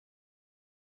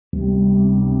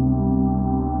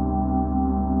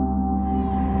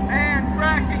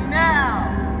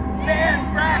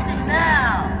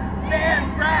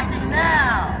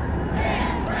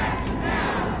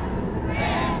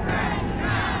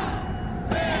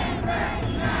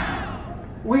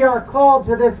We are called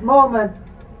to this moment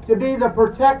to be the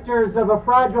protectors of a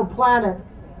fragile planet.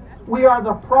 We are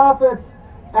the prophets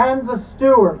and the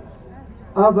stewards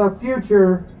of a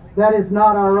future that is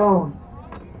not our own.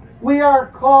 We are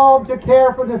called to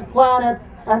care for this planet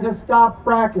and to stop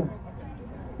fracking.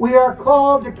 We are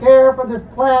called to care for this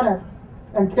planet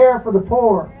and care for the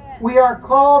poor. We are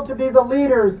called to be the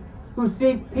leaders who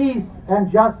seek peace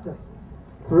and justice.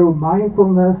 Through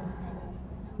mindfulness,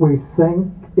 we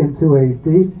sink into a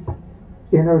deep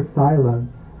inner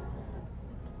silence.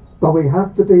 But we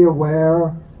have to be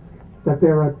aware that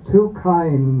there are two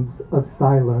kinds of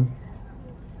silence.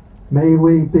 May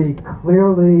we be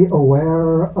clearly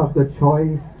aware of the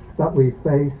choice that we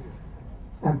face,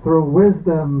 and through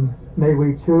wisdom, may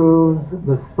we choose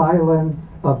the silence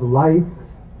of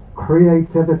life,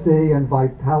 creativity, and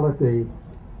vitality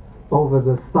over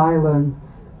the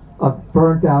silence of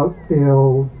burnt-out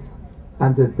fields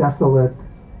and a desolate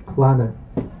planet.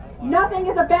 Nothing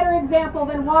is a better example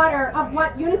than water of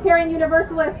what Unitarian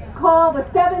Universalists call the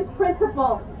seventh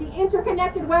principle, the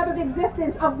interconnected web of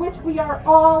existence of which we are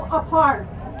all a part.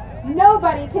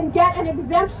 Nobody can get an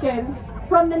exemption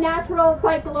from the natural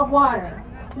cycle of water.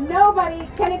 Nobody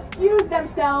can excuse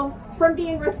themselves from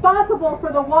being responsible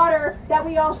for the water that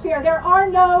we all share. There are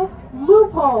no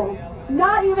loopholes,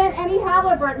 not even any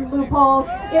Halliburton loopholes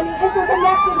in the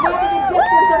interconnected web of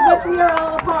existence of which we are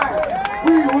all a part.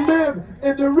 We who live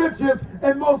in the richest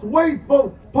and most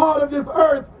wasteful part of this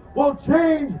earth will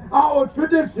change our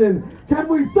tradition. Can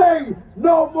we say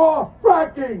no more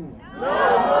fracking? No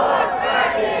more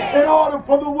fracking! In order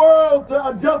for the world to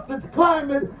adjust its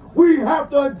climate, we have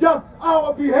to adjust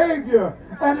our behavior.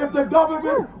 And if the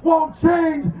government won't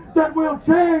change, then we'll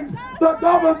change the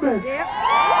government.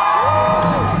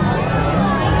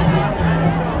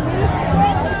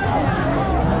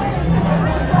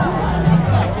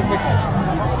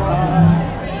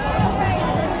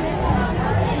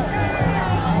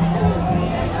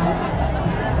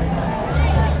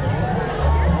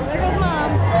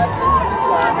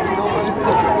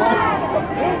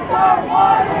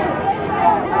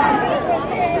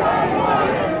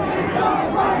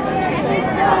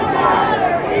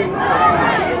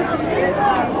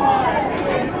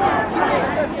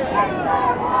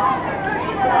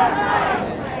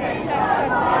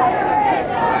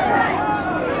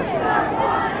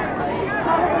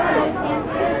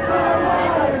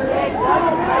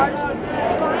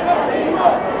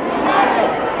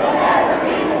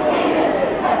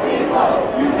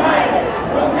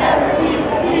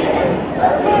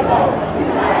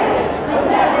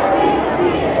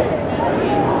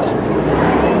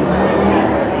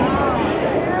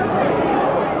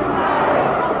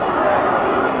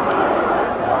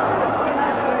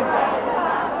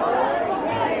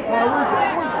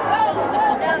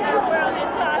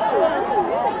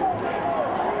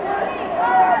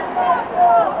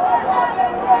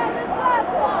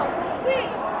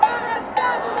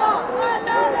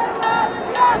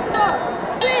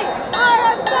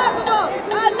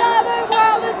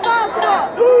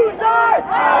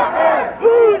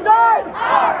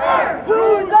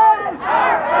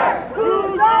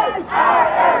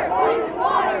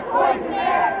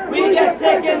 We get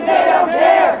sick and they don't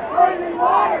care. Poison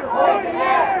water, poison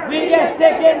air. We get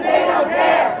sick and they don't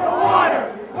care.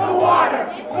 The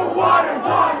water's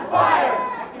on fire.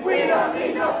 We don't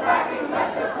need no fracking,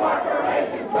 let the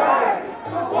corporations burn.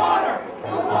 The water's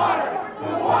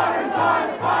on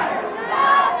fire.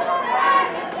 Stop the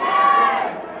frack attack!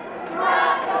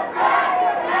 Stop the frack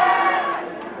attack!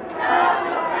 Stop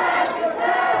the frack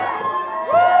attack!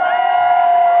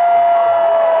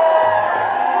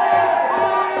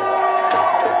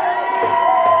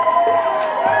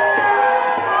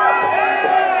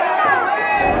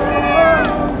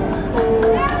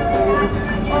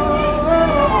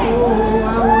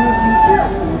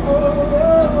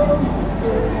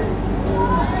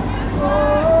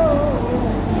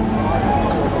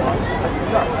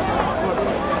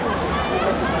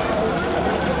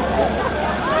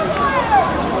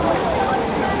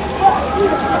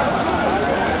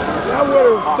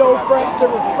 So fresh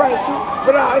and refreshing,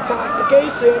 without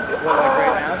intoxication.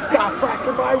 Stop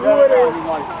fracking my water.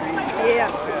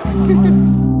 Yeah.